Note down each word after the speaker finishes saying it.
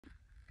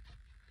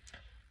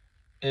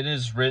It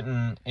is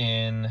written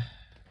in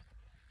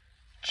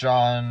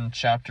John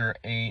chapter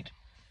 8,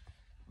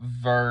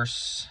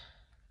 verse...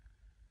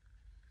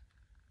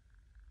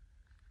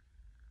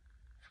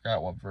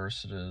 forgot what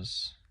verse it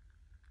is.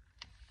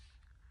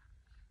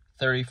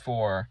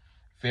 34.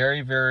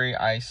 Very, very,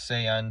 I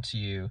say unto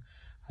you,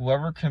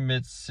 whoever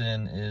commits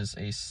sin is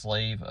a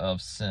slave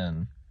of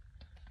sin.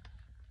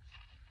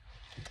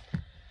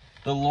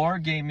 The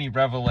Lord gave me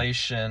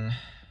revelation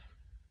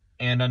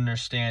and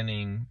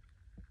understanding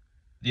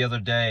the other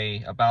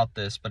day about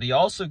this, but he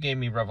also gave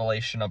me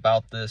revelation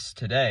about this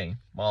today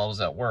while I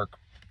was at work.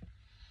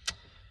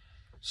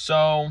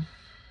 So,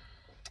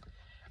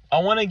 I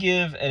want to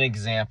give an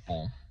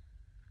example.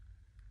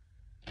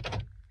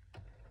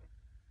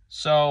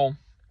 So,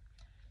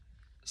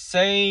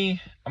 I'm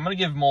going to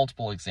give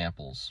multiple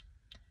examples.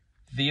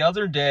 The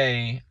other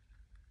day,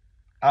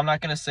 I'm not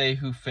going to say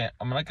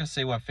I'm not going to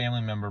say what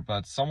family member,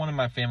 but someone in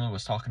my family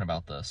was talking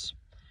about this.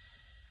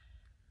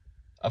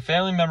 A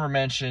family member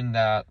mentioned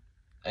that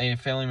a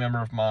family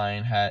member of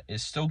mine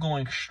is still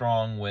going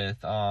strong with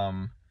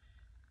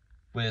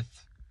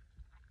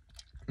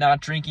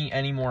not drinking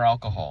any more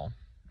alcohol.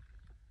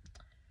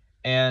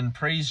 And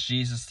praise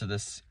Jesus to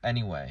this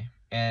anyway.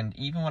 And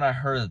even when I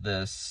heard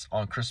this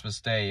on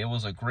Christmas Day, it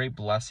was a great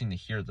blessing to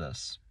hear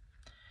this.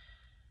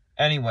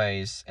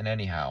 Anyways, and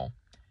anyhow,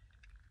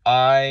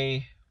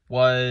 I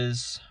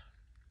was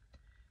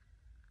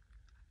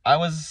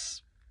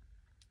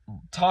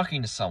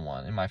talking to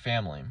someone in my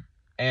family,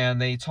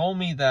 and they told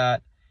me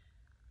that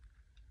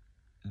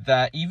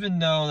even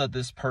though that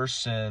this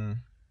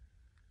person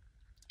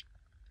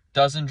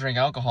doesn't drink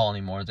alcohol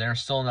anymore, they're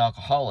still an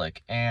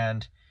alcoholic.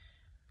 And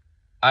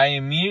I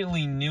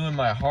immediately knew in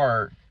my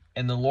heart,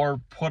 and the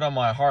Lord put on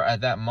my heart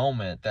at that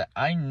moment, that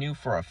I knew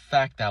for a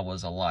fact that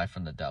was a lie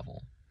from the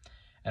devil.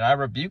 And I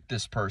rebuked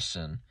this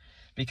person,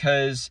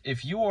 because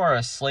if you are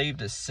a slave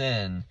to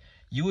sin,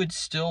 you would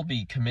still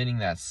be committing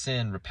that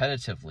sin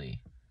repetitively.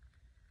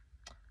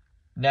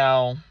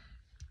 Now,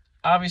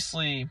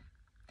 obviously,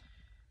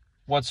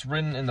 what's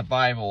written in the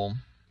Bible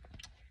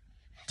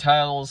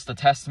tells the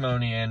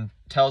testimony and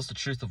tells the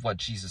truth of what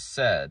Jesus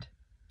said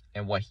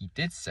and what he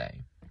did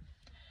say.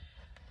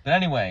 But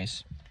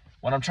anyways,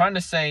 what I'm trying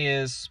to say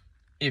is,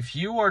 if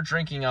you are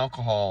drinking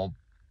alcohol,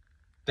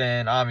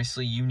 then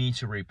obviously you need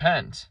to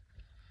repent.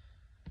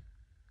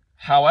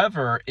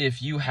 However, if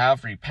you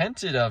have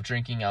repented of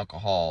drinking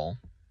alcohol,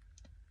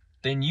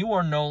 then you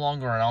are no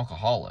longer an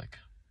alcoholic.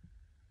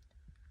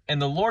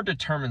 And the Lord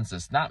determines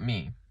this, not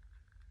me.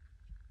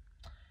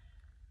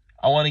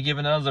 I want to give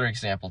another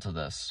example to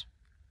this.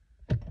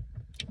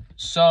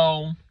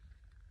 So,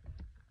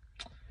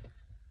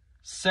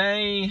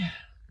 say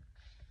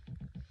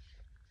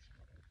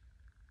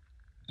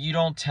you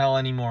don't tell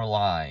any more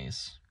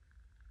lies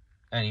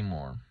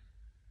anymore.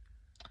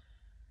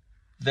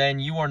 Then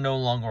you are no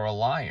longer a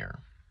liar.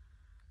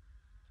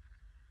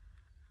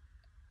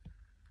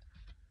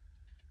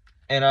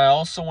 And I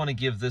also want to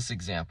give this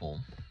example.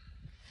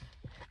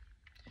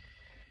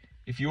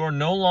 If you are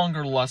no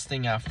longer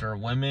lusting after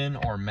women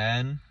or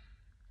men,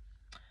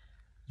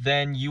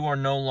 then you are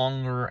no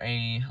longer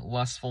a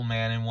lustful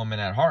man and woman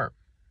at heart.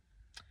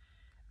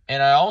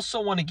 And I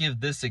also want to give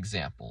this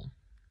example.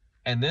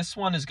 And this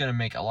one is going to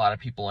make a lot of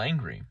people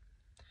angry.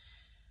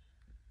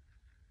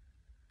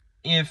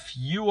 If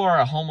you are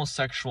a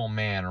homosexual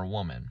man or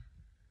woman,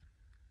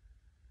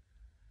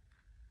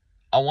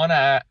 I want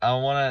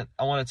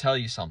to tell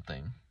you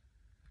something.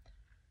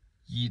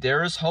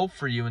 There is hope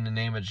for you in the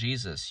name of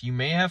Jesus. You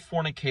may have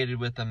fornicated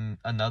with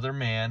another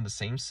man, the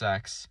same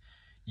sex.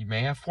 You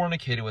may have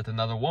fornicated with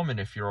another woman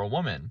if you're a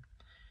woman.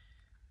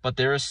 But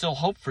there is still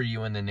hope for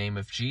you in the name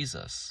of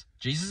Jesus.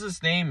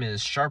 Jesus' name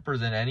is sharper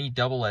than any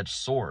double-edged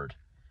sword.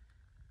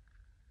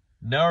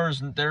 There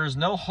is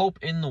no hope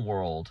in the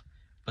world,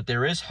 but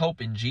there is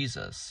hope in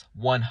Jesus.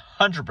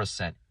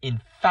 100%,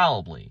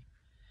 infallibly.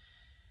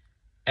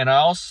 And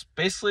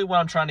basically what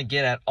I'm trying to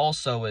get at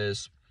also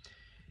is,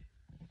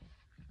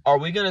 are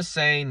we going to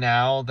say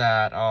now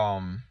that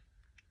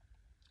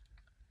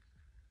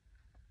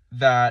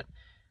that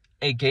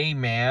a gay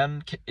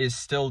man is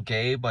still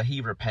gay, but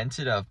he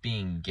repented of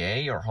being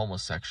gay or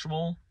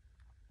homosexual?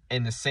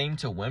 And the same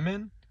to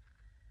women?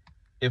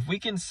 If we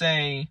can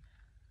say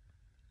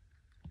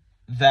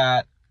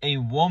that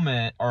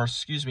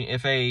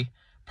if a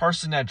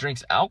person that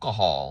drinks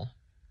alcohol,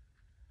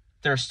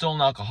 they're still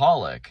an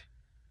alcoholic,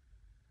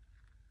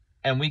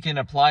 and we can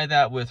apply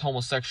that with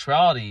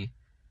homosexuality,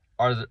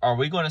 are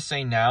we going to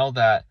say now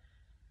that,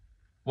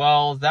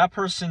 well, that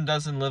person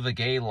doesn't live a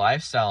gay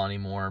lifestyle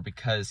anymore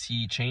because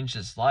he changed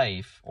his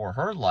life or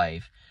her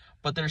life,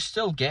 but they're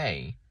still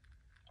gay?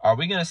 Are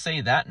we going to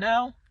say that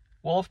now?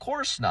 Well, of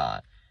course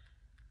not.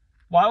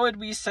 Why would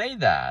we say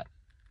that?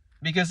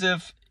 Because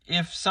if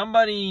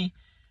somebody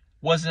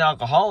was an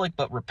alcoholic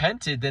but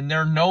repented, then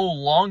they're no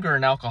longer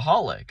an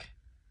alcoholic.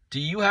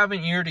 Do you have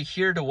an ear to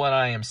hear to what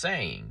I am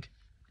saying?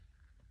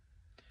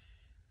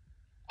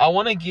 I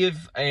want to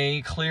give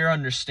a clear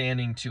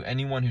understanding to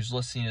anyone who's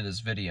listening to this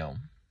video.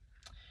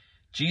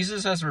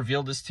 Jesus has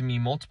revealed this to me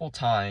multiple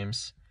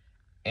times,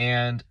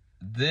 and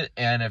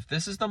if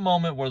this is the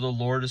moment where the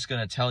Lord is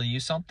going to tell you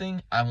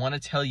something, I want to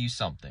tell you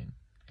something.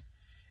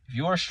 If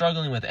you are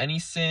struggling with any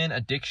sin,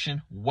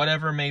 addiction,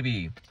 whatever it may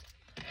be,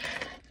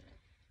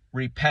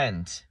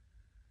 repent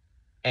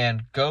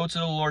and go to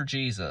the Lord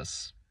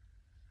Jesus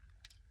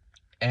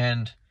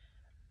and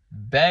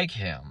beg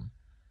him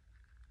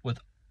with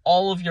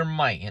all of your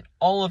might and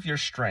all of your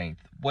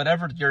strength,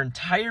 whatever your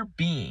entire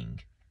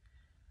being,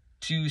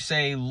 to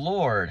say,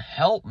 Lord,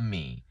 help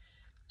me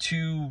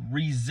to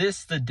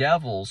resist the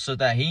devil so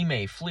that he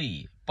may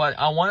flee. But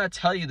I want to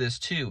tell you this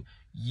too.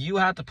 You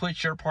have to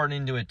put your part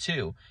into it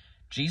too.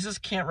 Jesus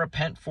can't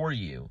repent for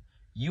you.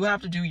 You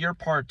have to do your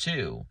part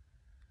too.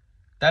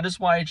 That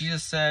is why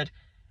Jesus said,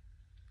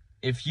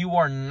 if you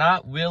are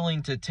not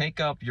willing to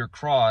take up your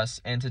cross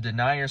and to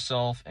deny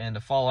yourself and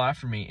to follow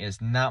after me, is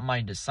not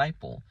my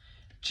disciple.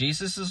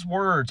 Jesus'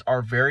 words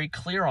are very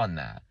clear on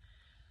that.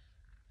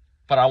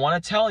 But I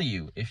want to tell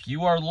you, if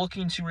you are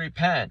looking to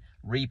repent,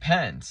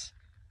 repent.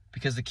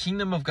 Because the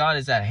kingdom of God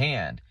is at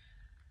hand.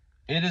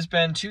 It has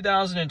been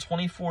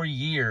 2024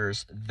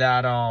 years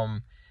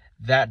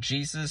that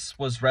Jesus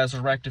was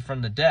resurrected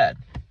from the dead.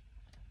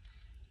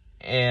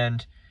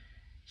 And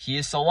he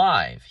is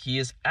alive. He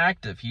is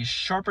active. He's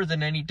sharper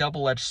than any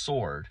double-edged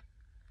sword.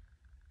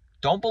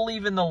 Don't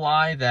believe in the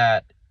lie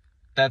that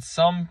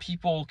some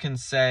people can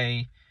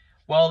say,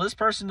 well, this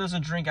person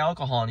doesn't drink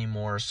alcohol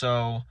anymore,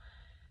 so...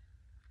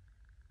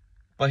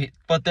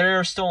 But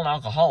they're still an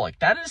alcoholic.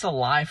 That is a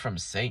lie from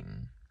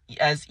Satan.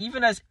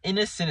 Even as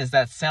innocent as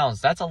that sounds,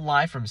 that's a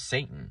lie from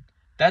Satan.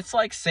 That's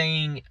like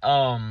saying,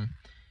 like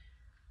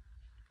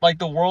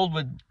the world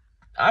would...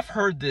 I've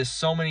heard this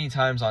so many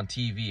times on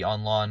TV,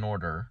 on Law &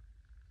 Order,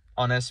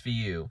 on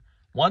SVU.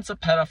 Once a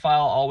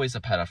pedophile, always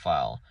a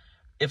pedophile.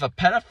 If a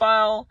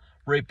pedophile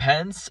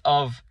repents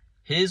of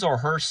his or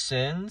her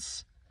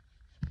sins,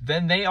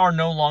 then they are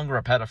no longer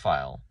a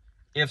pedophile.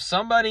 If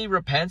somebody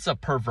repents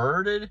of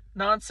perverted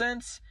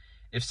nonsense,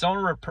 if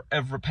someone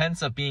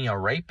repents of being a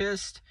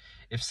rapist,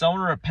 if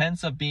someone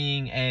repents of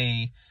being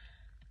a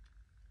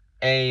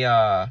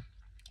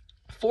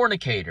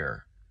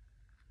fornicator,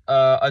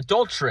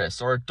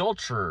 adulteress or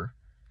adulterer,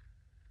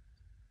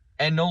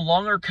 and no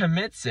longer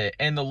commits it,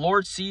 and the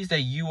Lord sees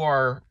that you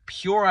are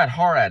pure at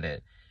heart at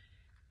it,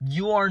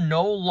 you are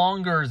no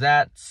longer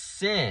that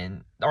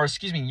sin, or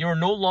excuse me, you're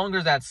no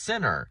longer that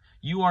sinner.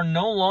 You are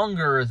no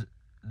longer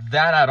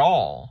that at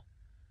all.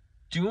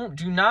 Do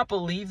not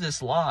believe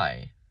this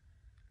lie.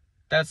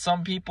 That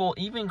some people,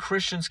 even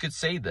Christians, could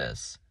say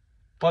this.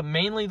 But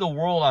mainly the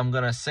world, I'm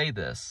going to say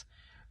this.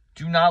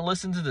 Do not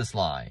listen to this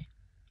lie.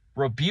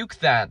 Rebuke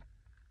that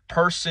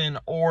person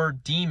or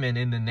demon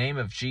in the name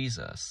of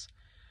Jesus.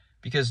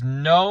 Because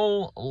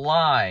no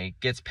lie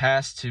gets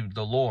passed to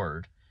the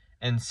Lord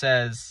and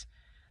says,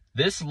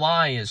 this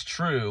lie is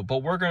true,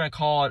 but we're going to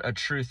call it a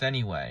truth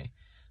anyway.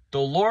 The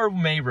Lord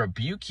may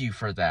rebuke you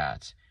for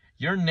that.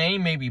 Your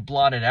name may be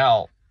blotted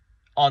out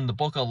on the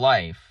book of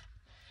life.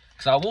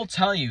 Because I will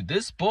tell you,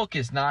 this book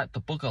is not the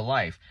book of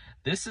life.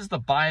 This is the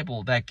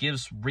Bible that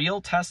gives real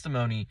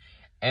testimony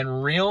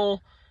and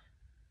real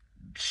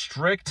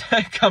strict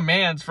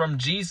commands from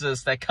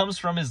Jesus that comes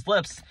from his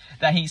lips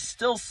that he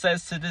still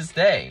says to this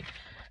day.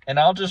 And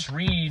I'll just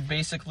read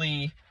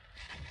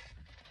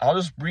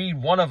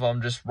one of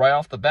them just right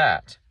off the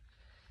bat.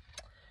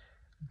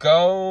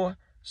 Go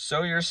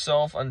sow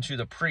yourself unto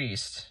the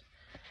priest.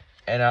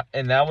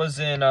 And that was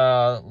in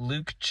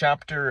Luke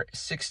chapter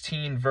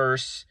 16,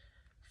 verse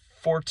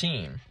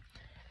 14.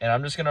 And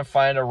I'm just going to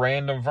find a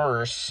random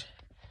verse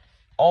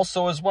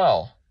also as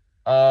well.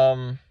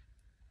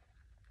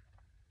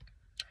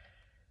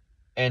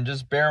 And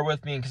just bear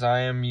with me because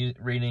I am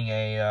reading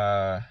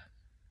a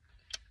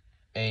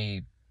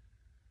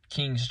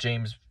King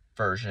James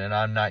version, and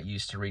I'm not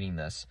used to reading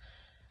this.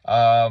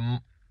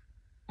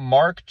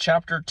 Mark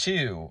chapter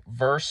 2,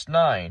 verse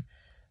 9.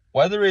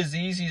 Whether it is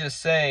easy to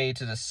say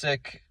to the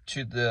sick,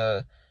 to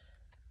the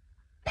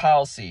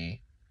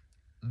palsy,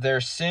 their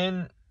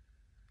sin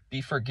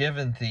be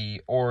forgiven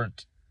thee, or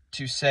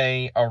to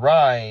say,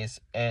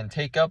 arise, and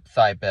take up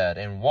thy bed,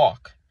 and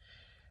walk.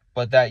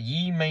 But that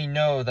ye may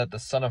know that the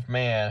Son of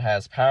Man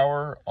has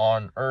power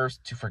on earth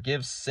to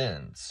forgive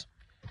sins.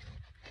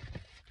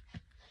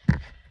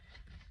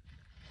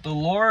 The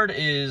Lord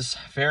is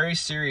very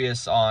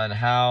serious on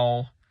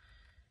how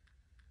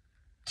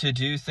to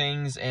do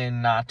things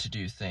and not to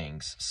do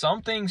things.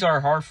 Some things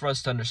are hard for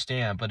us to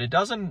understand, but it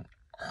doesn't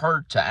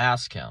hurt to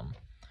ask him.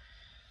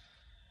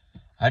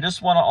 I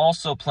just want to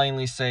also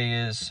plainly say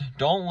is,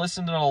 don't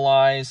listen to the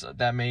lies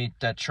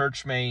that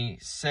church may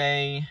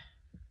say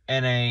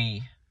in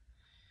a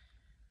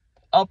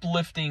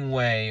uplifting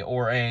way,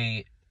 or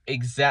a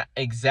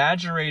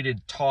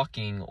exaggerated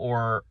talking,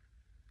 or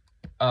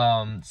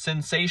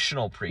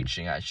sensational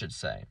preaching, I should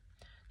say.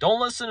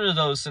 Don't listen to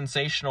those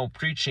sensational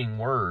preaching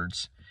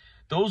words.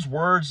 Those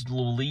words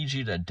will lead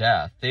you to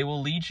death. They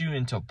will lead you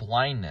into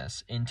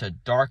blindness, into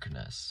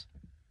darkness.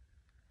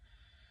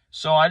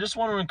 So I just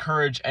want to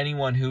encourage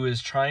anyone who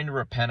is trying to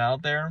repent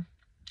out there,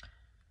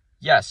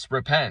 yes,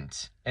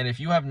 repent. And if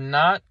you have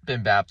not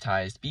been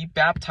baptized, be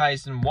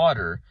baptized in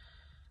water,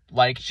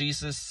 like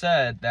Jesus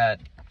said, that,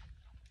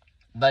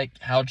 like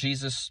how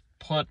Jesus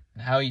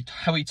how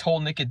he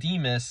told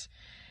Nicodemus,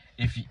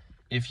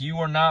 if you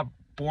are not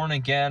born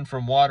again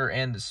from water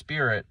and the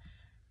Spirit,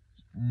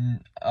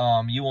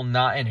 you will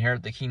not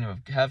inherit the kingdom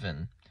of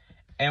heaven.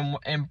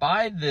 And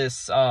by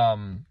this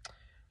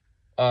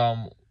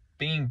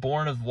being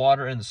born of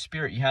water and the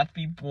Spirit, you have to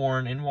be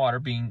born in water,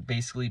 being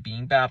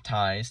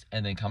baptized,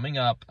 and then coming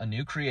up a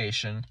new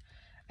creation,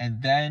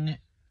 and then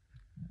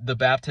the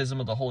baptism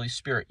of the Holy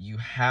Spirit. You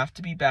have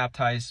to be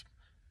baptized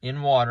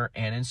in water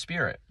and in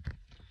Spirit.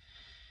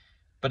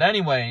 But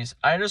anyways,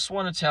 I just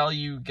want to tell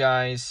you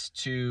guys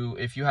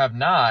if you have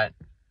not,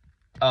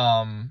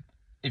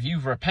 if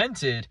you've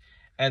repented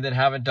and then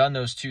haven't done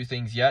those two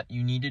things yet,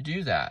 you need to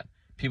do that.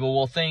 People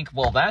will think,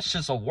 well, that's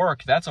just a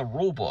work. That's a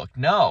rule book.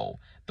 No,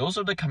 those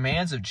are the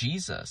commands of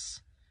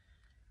Jesus.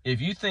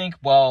 If you think,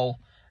 well,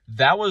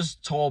 that was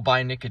told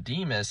by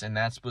Nicodemus and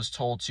that was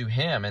told to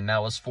him and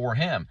that was for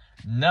him.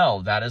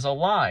 No, that is a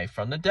lie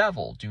from the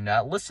devil. Do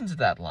not listen to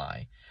that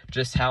lie.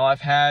 Just how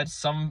I've had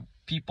some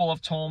people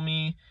have told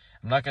me,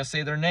 I'm not going to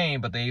say their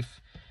name, but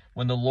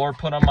when the Lord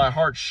put on my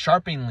heart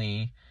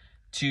sharply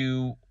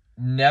to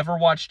never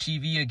watch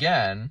TV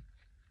again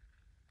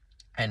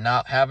and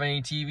not have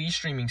any TV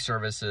streaming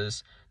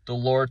services,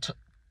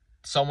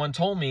 someone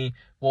told me,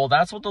 well,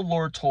 that's what the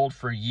Lord told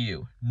for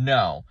you.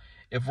 No.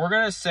 If we're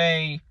going to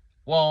say,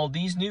 well,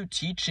 these new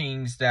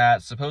teachings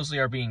that supposedly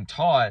are being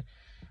taught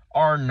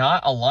are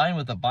not aligned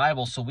with the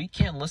Bible, so we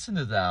can't listen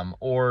to them,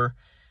 or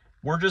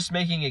we're just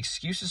making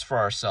excuses for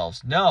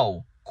ourselves.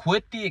 No,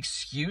 quit the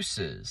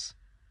excuses.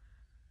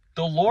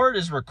 The Lord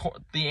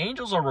the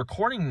angels are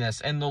recording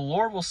this, and the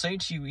Lord will say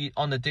to you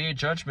on the day of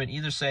judgment,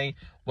 either say,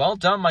 well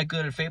done, my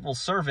good and faithful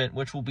servant,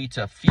 which will be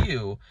to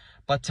few,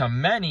 but to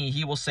many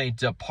he will say,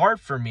 depart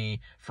from me,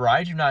 for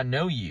I do not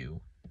know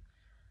you.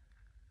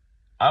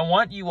 I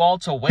want you all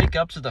to wake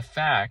up to the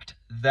fact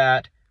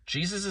that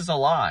Jesus is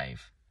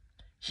alive.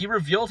 He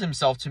revealed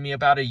himself to me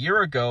about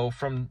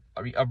around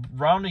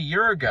a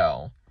year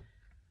ago.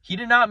 He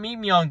did not meet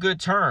me on good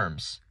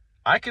terms.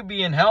 I could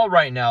be in hell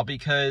right now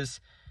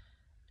because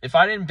if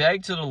I didn't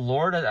beg to the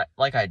Lord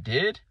like I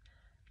did,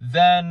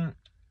 then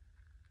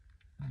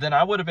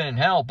I would have been in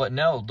hell. But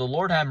no, the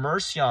Lord had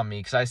mercy on me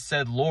because I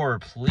said,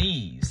 Lord,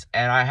 please.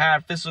 And I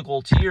had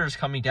physical tears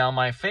coming down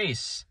my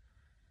face.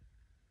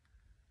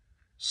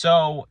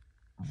 So,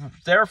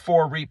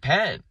 therefore,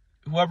 repent.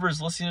 Whoever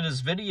is listening to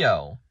this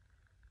video,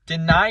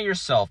 deny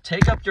yourself,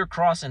 take up your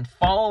cross, and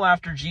follow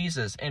after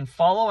Jesus, and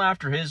follow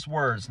after his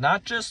words.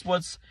 Not just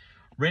what's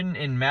written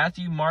in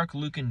Matthew, Mark,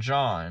 Luke, and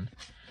John,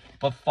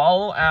 but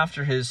follow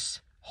after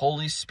his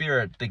Holy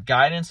Spirit, the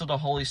guidance of the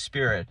Holy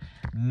Spirit.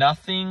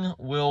 Nothing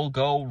will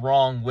go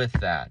wrong with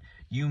that.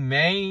 You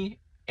may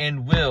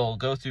and will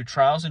go through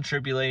trials and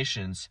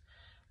tribulations,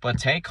 but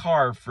take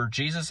heart, for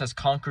Jesus has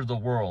conquered the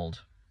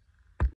world.